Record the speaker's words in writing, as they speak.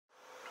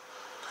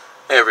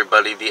Hey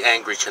everybody, the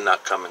Angry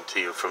Canuck coming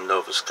to you from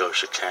Nova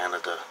Scotia,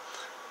 Canada.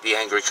 The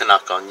Angry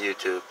Canuck on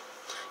YouTube.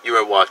 You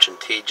are watching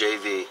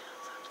TJV,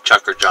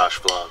 Chucker Josh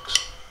Vlogs.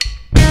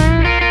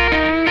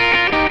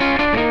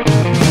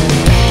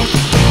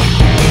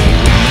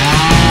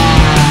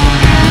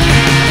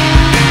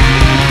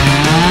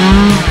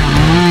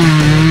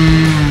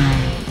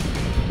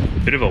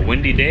 Bit of a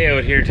windy day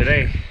out here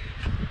today.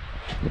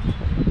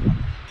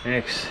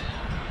 Thanks.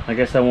 I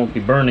guess I won't be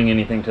burning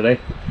anything today.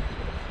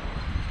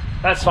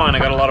 That's fine, I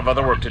got a lot of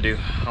other work to do.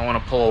 I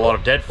want to pull a lot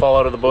of deadfall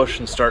out of the bush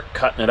and start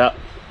cutting it up.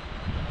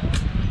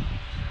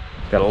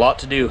 Got a lot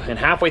to do. And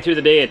halfway through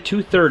the day at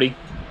 2:30,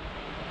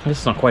 this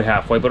is not quite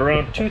halfway, but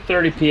around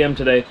 2:30 p.m.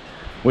 today,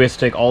 we have to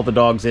take all the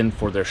dogs in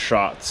for their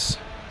shots.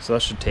 So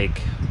that should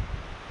take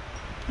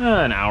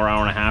an hour,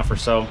 hour and a half or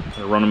so.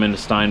 We'll run them into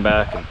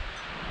Steinbach and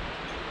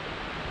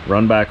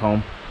run back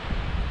home.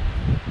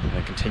 And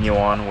then continue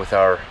on with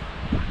our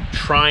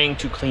trying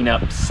to clean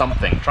up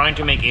something, trying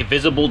to make a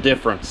visible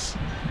difference.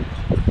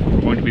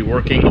 We're going to be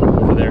working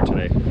over there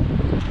today.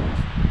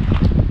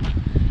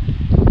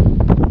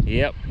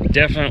 Yep,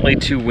 definitely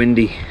too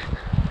windy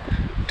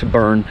to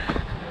burn.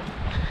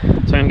 So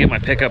I'm gonna get my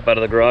pickup out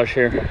of the garage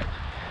here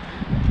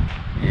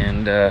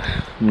and I'm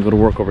gonna go to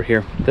work over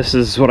here. This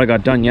is what I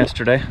got done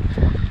yesterday.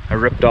 I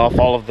ripped off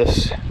all of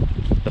this,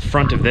 the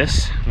front of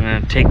this. I'm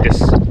gonna take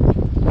this,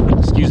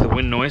 excuse the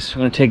wind noise, I'm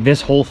gonna take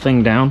this whole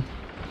thing down.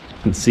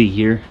 You can see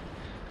here,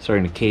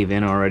 starting to cave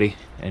in already.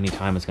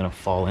 Anytime it's gonna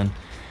fall in.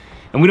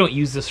 And we don't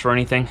use this for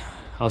anything.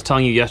 I was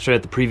telling you yesterday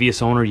that the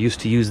previous owner used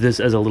to use this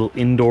as a little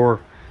indoor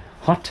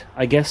hut,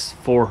 I guess,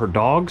 for her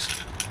dogs.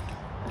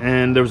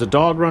 And there was a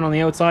dog run on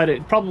the outside.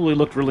 It probably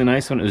looked really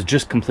nice when it was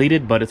just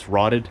completed, but it's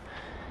rotted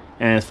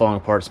and it's falling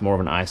apart. It's more of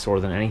an eyesore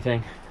than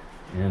anything.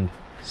 And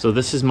so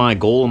this is my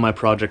goal and my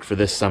project for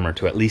this summer,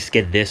 to at least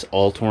get this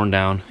all torn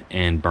down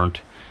and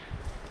burnt.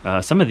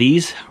 Some of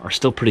these are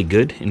still pretty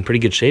good, in pretty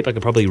good shape. I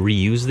could probably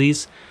reuse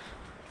these.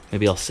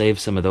 Maybe I'll save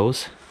some of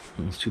those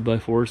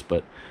 2x4s,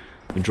 but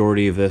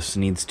majority of this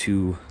needs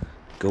to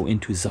go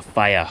into the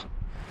fire.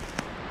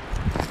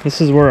 This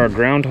is where our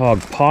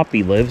groundhog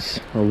Poppy lives,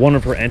 or one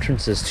of her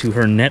entrances to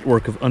her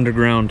network of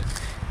underground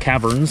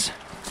caverns.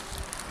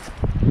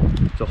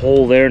 There's a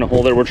hole there and a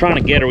hole there. We're trying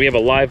to get her. We have a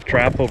live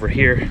trap over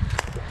here.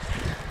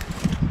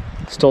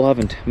 Still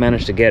haven't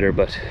managed to get her,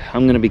 but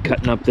I'm going to be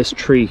cutting up this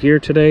tree here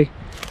today.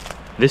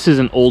 This is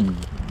an old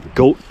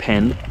goat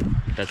pen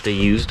that they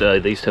used.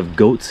 They used to have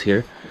goats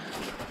here.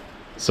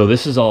 So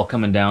this is all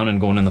coming down and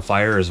going in the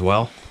fire as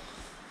well.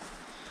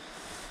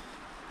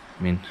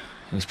 I mean,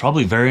 it was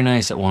probably very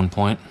nice at one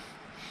point.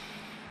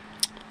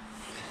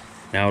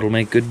 Now it'll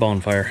make good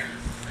bonfire.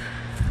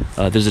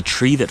 There's a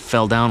tree that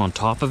fell down on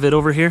top of it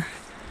over here.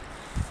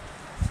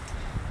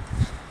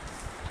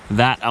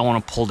 That I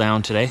want to pull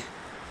down today.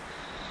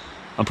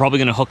 I'm probably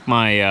going to hook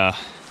my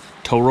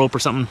tow rope or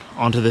something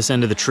onto this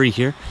end of the tree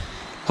here.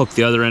 Hook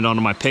the other end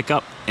onto my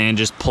pickup and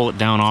just pull it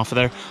down off of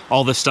there.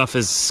 All this stuff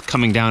is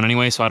coming down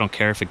anyway, so I don't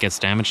care if it gets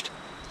damaged.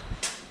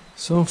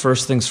 So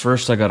first things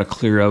first, I gotta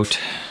clear out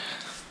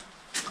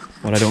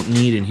what I don't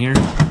need in here.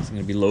 So I'm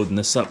gonna be loading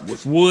this up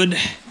with wood.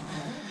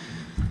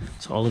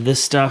 So all of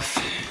this stuff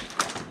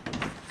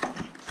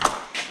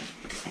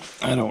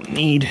I don't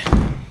need.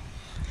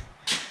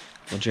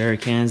 The jerry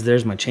cans,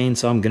 there's my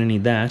chainsaw, I'm gonna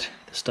need that.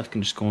 This stuff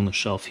can just go on the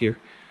shelf here.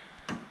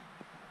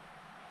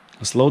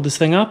 Let's load this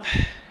thing up.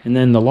 And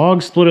then the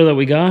log splitter that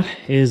we got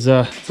is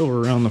it's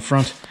over around the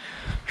front.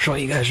 Show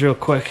you guys real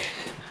quick.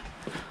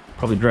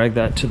 Probably drag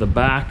that to the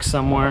back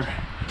somewhere.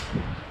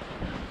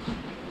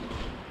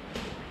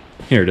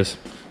 Here it is.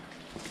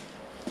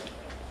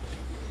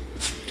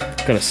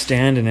 Got a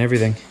stand and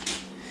everything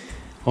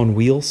on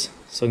wheels,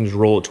 so I can just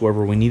roll it to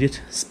wherever we need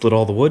it. Split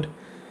all the wood.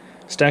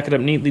 Stack it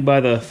up neatly by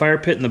the fire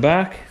pit in the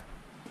back.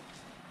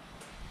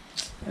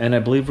 And I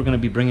believe we're going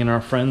to be bringing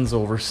our friends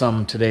over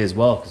some today as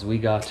well, because we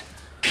got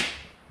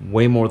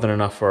way more than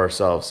enough for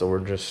ourselves, so we're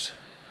just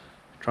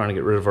trying to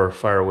get rid of our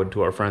firewood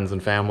to our friends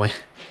and family.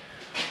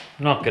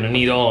 I'm not going to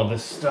need all of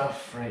this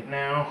stuff right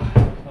now.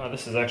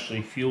 This is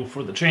actually fuel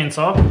for the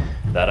chainsaw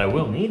that I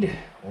will need.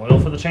 Oil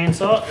for the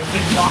chainsaw, a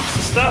big box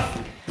of stuff.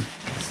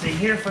 Stay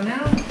here for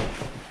now.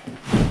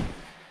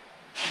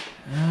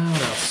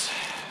 What else?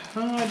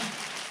 I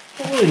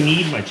don't really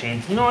need my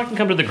chainsaw. You know, I can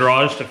come to the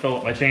garage to fill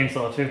up my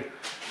chainsaw too.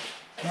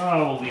 I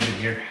will leave it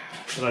here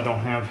because I don't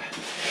have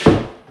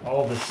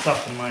all this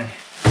stuff in my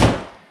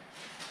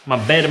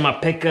bed and my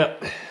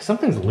pickup.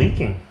 Something's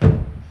leaking.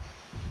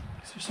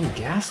 Is there some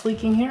gas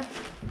leaking here?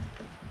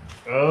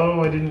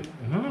 Oh, I didn't.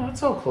 No,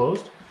 that's all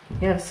closed.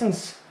 Yeah, this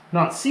thing's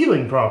not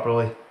sealing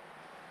properly.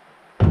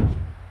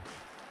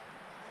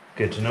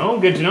 Good to know,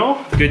 good to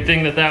know. Good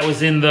thing that that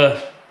was in the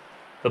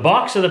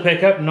box of the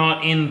pickup,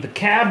 not in the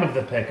cab of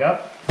the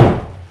pickup.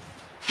 This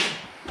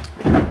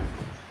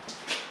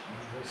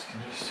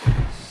can just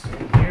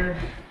stay here.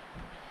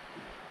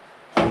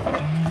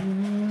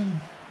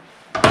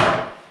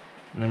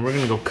 And then we're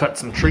gonna go cut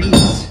some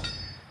trees.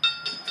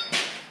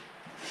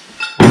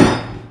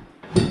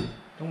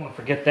 Don't want to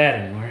forget that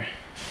anywhere.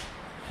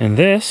 And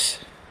this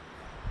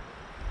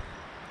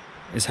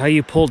is how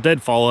you pull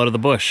deadfall out of the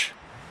bush.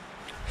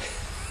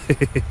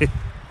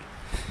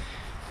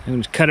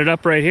 And just cut it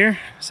up right here,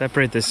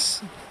 separate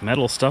this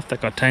metal stuff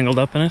that got tangled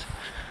up in it.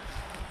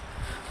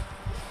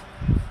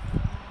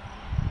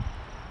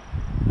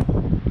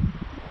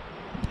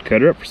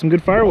 Cut her up for some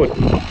good firewood.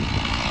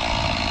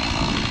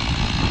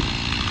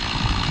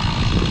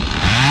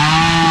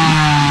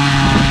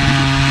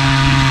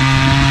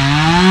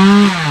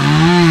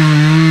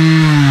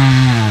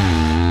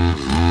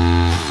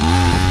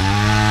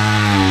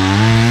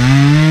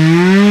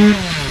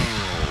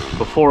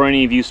 Before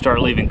any of you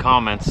start leaving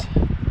comments,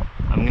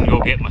 I'm gonna go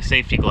get my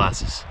safety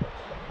glasses.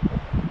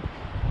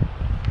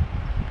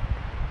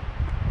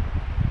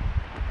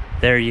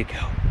 There you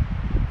go.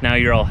 Now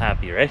you're all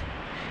happy, right?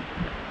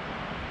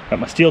 Got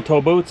my steel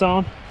toe boots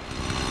on.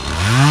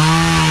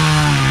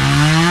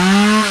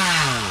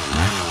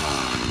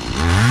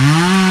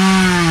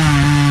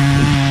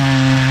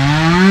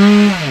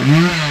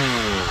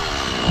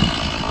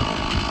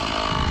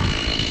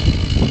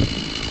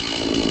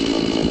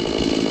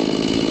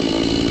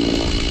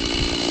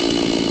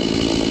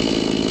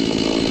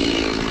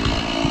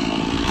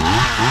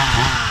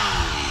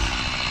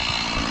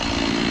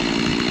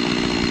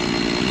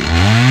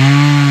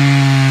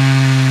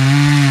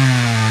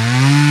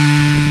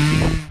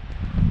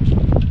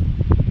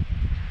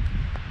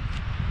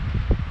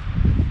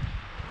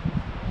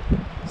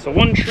 So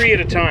one tree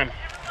at a time.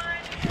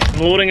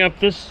 I'm loading up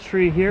this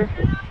tree here,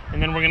 and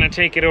then we're gonna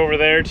take it over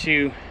there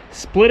to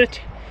split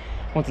it.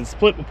 Once it's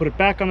split, we'll put it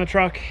back on the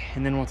truck,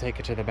 and then we'll take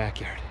it to the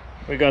backyard.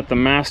 We got the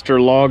master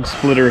log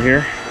splitter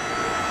here.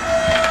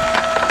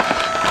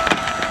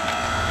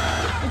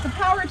 It's a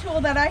power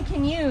tool that I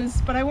can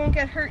use, but I won't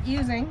get hurt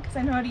using because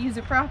I know how to use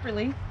it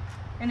properly,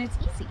 and it's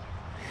easy.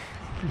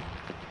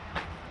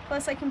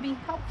 Plus I can be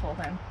helpful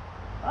then.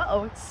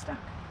 Uh-oh, it's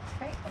stuck.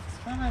 Okay, let's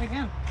try that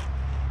again.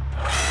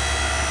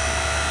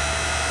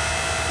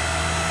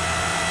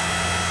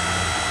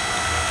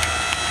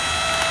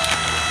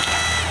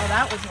 Oh,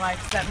 that was why,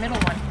 it's that middle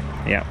one.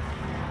 Yeah.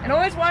 And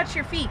always watch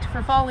your feet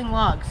for falling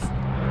logs.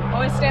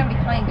 Always stand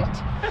behind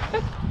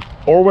it.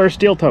 Or wear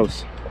steel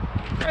toes.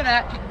 For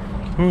that.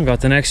 We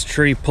got the next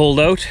tree pulled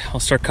out. I'll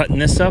start cutting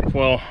this up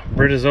while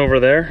Britt is over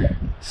there,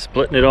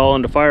 splitting it all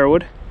into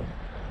firewood.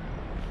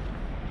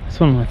 This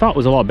one I thought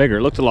was a lot bigger.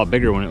 It looked a lot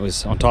bigger when it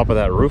was on top of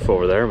that roof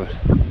over there, but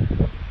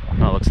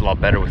now it looks a lot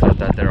better without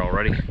that there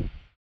already.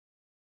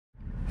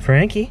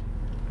 Frankie,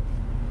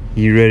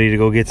 you ready to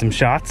go get some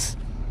shots?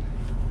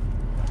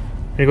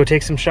 Ready to go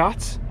take some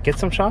shots? Get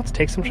some shots?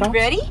 Take some shots?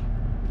 Ready?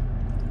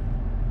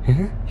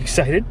 You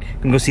excited?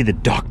 We can go see the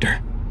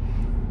doctor.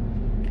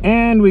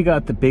 And we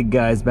got the big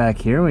guys back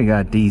here. We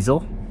got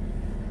Diesel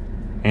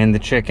and the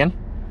chicken,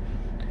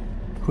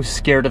 who's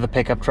scared of the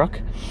pickup truck.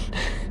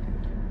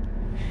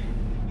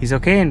 He's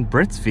okay in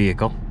Britt's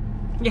vehicle.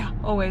 Yeah,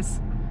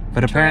 always.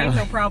 But apparently,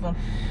 no problem.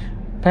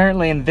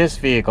 Apparently in this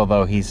vehicle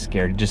though, he's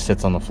scared. He just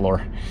sits on the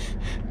floor.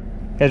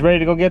 You guys ready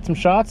to go get some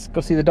shots? Go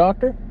see the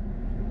doctor?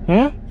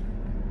 Yeah?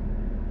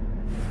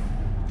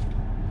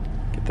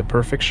 Get the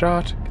perfect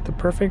shot. Get the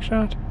perfect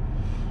shot.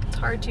 It's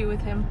hard to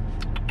with him.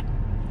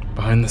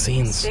 Behind the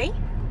scenes. Stay?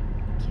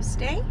 You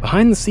stay?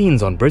 Behind the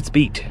scenes on Britt's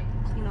Beat.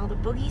 Clean all the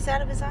boogies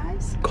out of his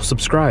eyes. Go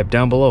subscribe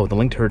down below. The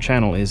link to her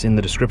channel is in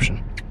the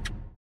description.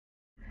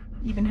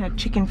 Even had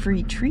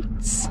chicken-free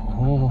treats.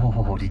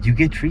 Oh, did you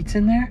get treats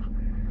in there?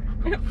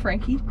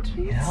 Frankie treats.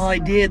 Yeah, I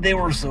did. They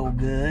were so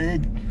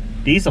good.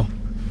 Diesel.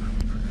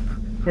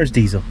 Where's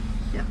Diesel?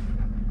 Yeah.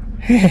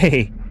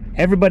 Hey,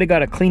 everybody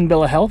got a clean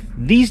bill of health.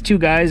 These two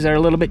guys are a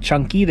little bit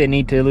chunky. They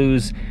need to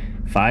lose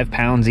 5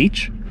 pounds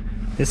each.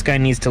 This guy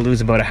needs to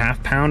lose about a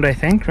 ½ pound, I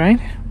think, right?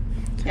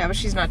 Yeah, but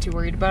she's not too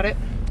worried about it.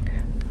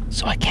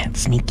 So I can't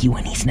sneak you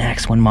any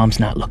snacks when Mom's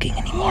not looking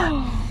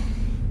anymore.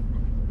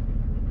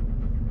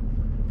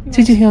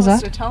 Did you hear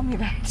that? To tell me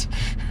that.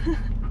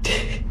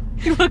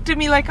 You looked at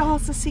me like, oh,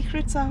 it's the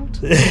secret's out.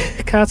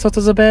 Cat's out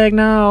of the bag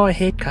now. I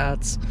hate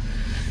cats.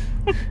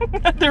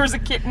 There was a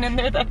kitten in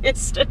there that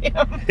hissed at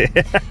him.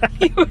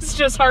 He was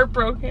just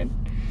heartbroken.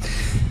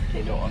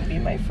 They don't want to be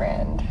my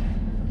friend.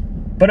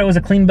 But it was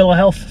a clean bill of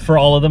health for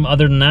all of them.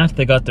 Other than that,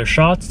 they got their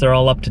shots. They're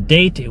all up to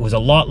date. It was a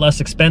lot less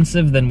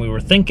expensive than we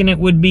were thinking it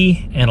would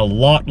be, and a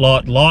lot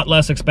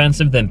less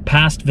expensive than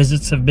past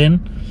visits have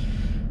been.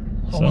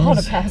 A lot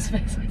of past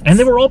visits. And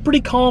they were all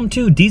pretty calm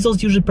too.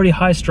 Diesel's usually pretty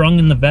high strung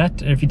in the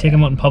vet. If you take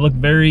him out in public,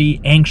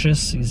 very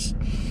anxious. He's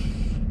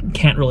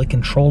can't really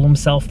control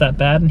himself that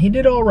bad, and he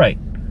did all right.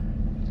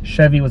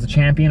 Chevy was a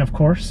champion, of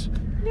course.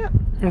 Yeah.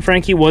 And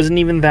Frankie wasn't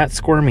even that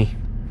squirmy.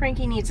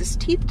 Frankie needs his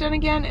teeth done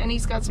again, and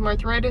he's got some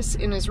arthritis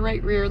in his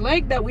right rear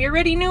leg that we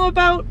already knew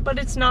about, but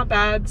it's not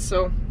bad,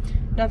 so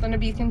nothing to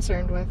be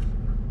concerned with.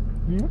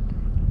 Yep.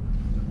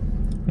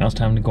 Now it's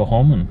time to go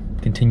home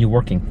and continue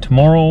working.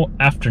 Tomorrow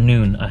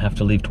afternoon, I have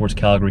to leave towards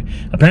Calgary.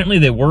 Apparently,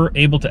 they were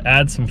able to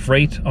add some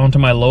freight onto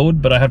my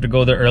load, but I have to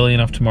go there early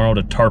enough tomorrow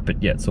to tarp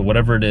it yet. So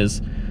whatever it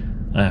is,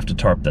 I have to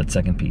tarp that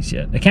second piece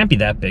yet. It can't be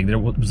that big. There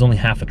was only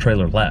half a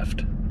trailer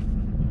left.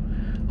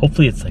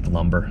 Hopefully it's like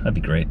lumber. That'd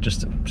be great.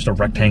 Just a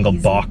rectangle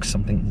box,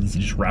 something easy.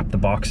 Just wrap the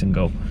box and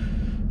go.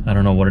 I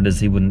don't know what it is.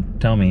 He wouldn't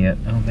tell me yet.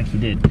 I don't think he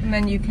did. And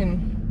then you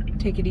can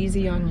take it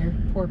easy on your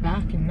poor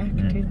back and neck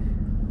too.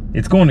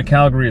 It's going to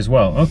Calgary as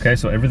well. Okay,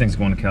 so everything's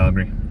going to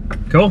Calgary.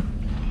 Cool.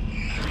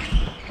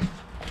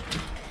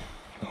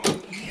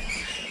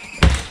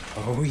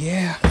 Oh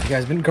yeah. You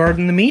guys been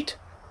guarding the meat?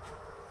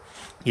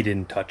 You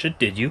didn't touch it,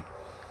 did you?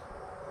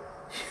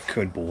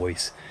 Good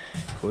boys.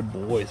 Good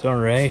boys. All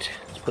right.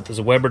 Let's put this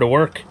Weber to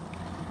work.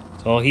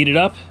 It's all heated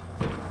up.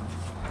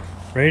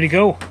 Ready to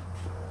go.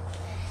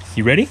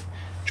 You ready?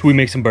 Should we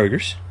make some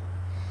burgers?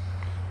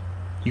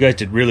 You guys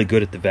did really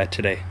good at the vet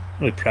today.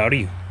 Really proud of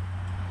you.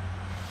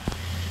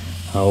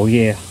 Oh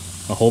yeah.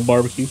 A whole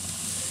barbecue.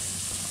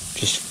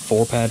 Just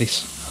 4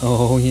 patties.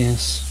 Oh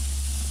yes.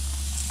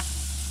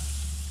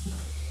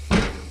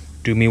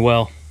 Do me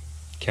well.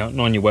 Counting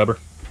on you, Weber.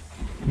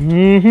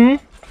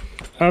 Mm-hmm.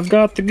 I've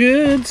got the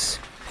goods.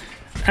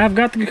 I've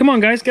got the... Come on,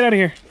 guys. Get out of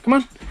here. Come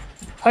on.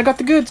 I got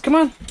the goods. Come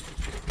on.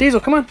 Diesel,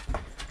 come on.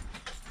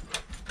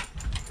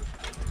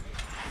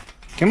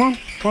 Come on.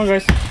 Come on,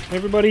 guys.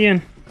 Everybody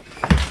in.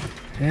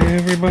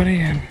 Everybody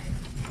in.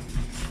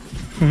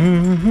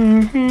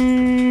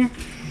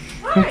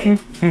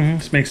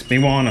 This makes me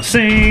want to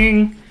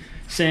sing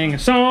a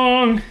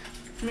song.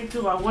 Me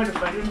too. I would if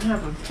I didn't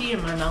have a tea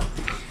in my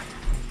mouth.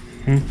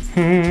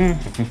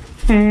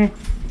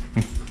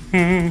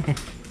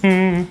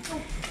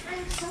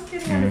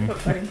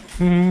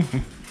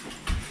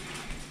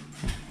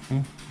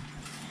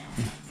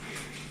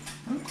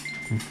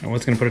 I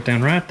was going to put it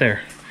down right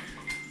there.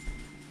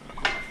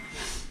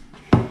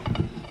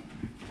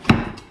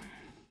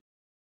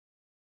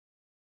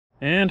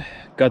 And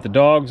got the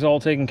dogs all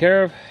taken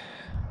care of.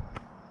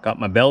 Got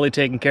my belly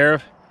taken care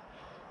of.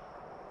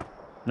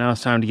 Now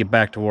it's time to get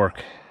back to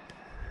work.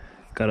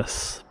 Gotta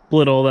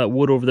split all that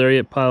wood over there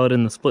yet, pile it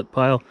in the split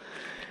pile.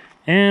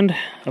 And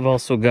I've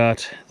also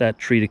got that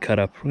tree to cut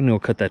up. We're gonna go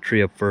cut that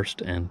tree up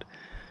first, and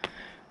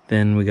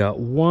then we got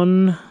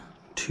 1,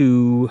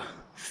 2,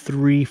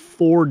 3,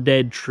 4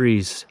 dead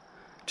trees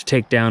to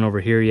take down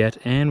over here yet,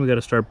 and we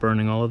gotta start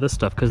burning all of this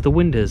stuff because the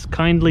wind has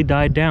kindly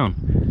died down.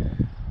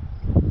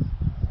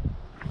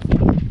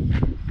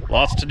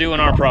 Lots to do in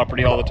our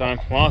property all the time.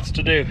 Lots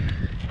to do.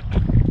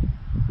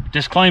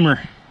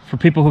 Disclaimer for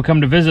people who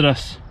come to visit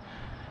us.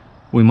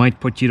 We might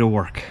put you to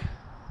work.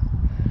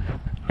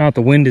 Now that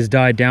the wind has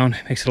died down,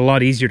 it makes it a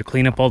lot easier to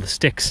clean up all the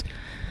sticks.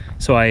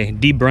 So I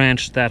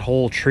debranched that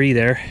whole tree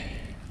there.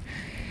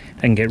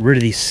 I can get rid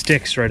of these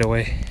sticks right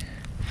away.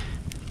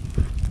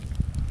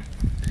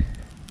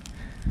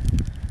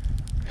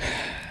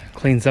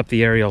 Cleans up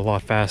the area a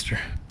lot faster.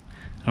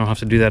 I don't have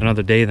to do that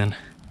another day then.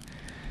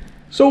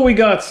 So we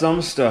got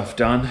some stuff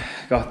done.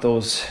 Got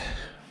those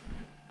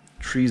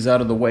trees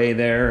out of the way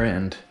there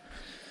and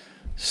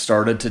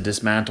started to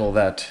dismantle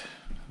that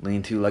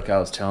lean-to like I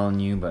was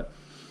telling you, but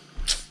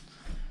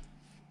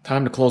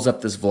time to close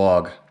up this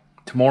vlog.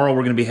 Tomorrow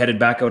we're going to be headed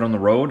back out on the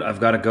road.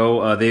 I've got to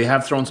go. They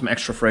have thrown some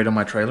extra freight on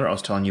my trailer. I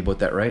was telling you about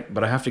that, right?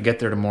 But I have to get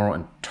there tomorrow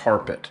and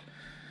tarp it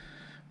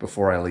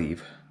before I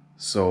leave.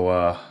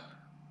 So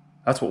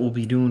that's what we'll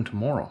be doing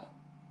tomorrow.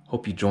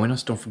 Hope you join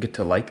us. Don't forget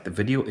to like the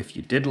video. If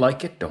you did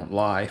like it, don't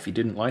lie. If you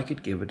didn't like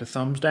it, give it a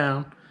thumbs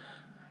down.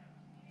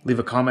 Leave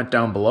a comment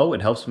down below.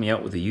 It helps me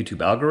out with the YouTube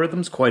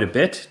algorithms quite a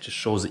bit. Just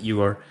shows that you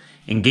are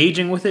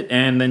engaging with it,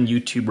 and then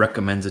YouTube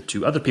recommends it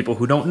to other people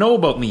who don't know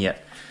about me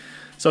yet.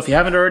 So if you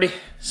haven't already,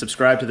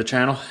 subscribe to the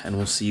channel, and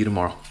we'll see you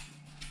tomorrow.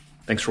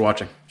 Thanks for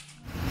watching.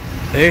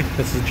 Hey,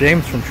 this is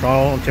James from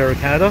Toronto, Ontario,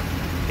 Canada.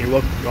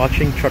 You're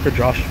watching Trucker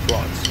Josh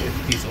Vlogs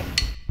with Diesel.